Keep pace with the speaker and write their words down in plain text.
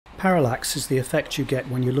Parallax is the effect you get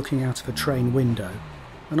when you're looking out of a train window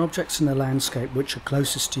and objects in the landscape which are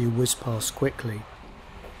closest to you whiz past quickly,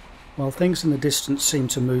 while things in the distance seem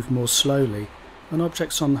to move more slowly and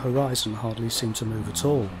objects on the horizon hardly seem to move at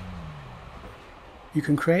all. You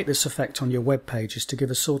can create this effect on your web pages to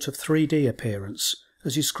give a sort of 3D appearance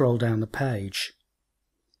as you scroll down the page.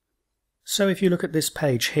 So if you look at this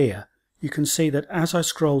page here, you can see that as I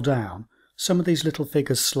scroll down, some of these little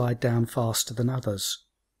figures slide down faster than others.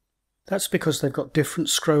 That's because they've got different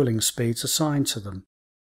scrolling speeds assigned to them.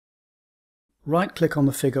 Right-click on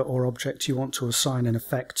the figure or object you want to assign an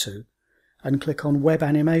effect to, and click on Web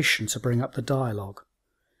Animation to bring up the dialog.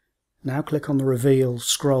 Now click on the Reveal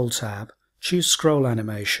Scroll tab, choose Scroll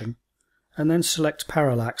Animation, and then select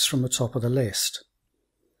Parallax from the top of the list.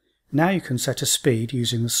 Now you can set a speed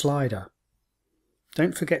using the slider.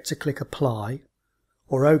 Don't forget to click Apply,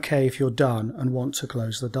 or OK if you're done and want to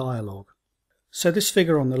close the dialog. So this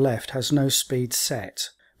figure on the left has no speed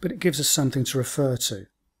set, but it gives us something to refer to.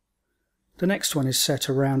 The next one is set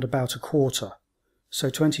around about a quarter, so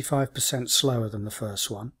 25% slower than the first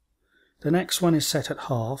one. The next one is set at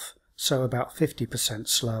half, so about 50%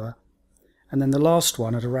 slower. And then the last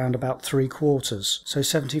one at around about 3/4, so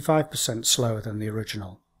 75% slower than the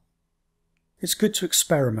original. It's good to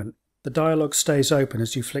experiment. The dialog stays open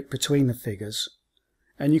as you flick between the figures,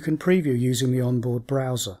 and you can preview using the onboard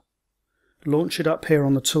browser. Launch it up here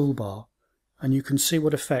on the toolbar, and you can see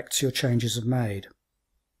what effects your changes have made.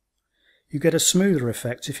 You get a smoother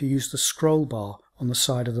effect if you use the scroll bar on the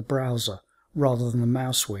side of the browser rather than the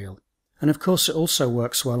mouse wheel. And of course it also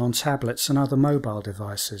works well on tablets and other mobile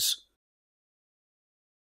devices.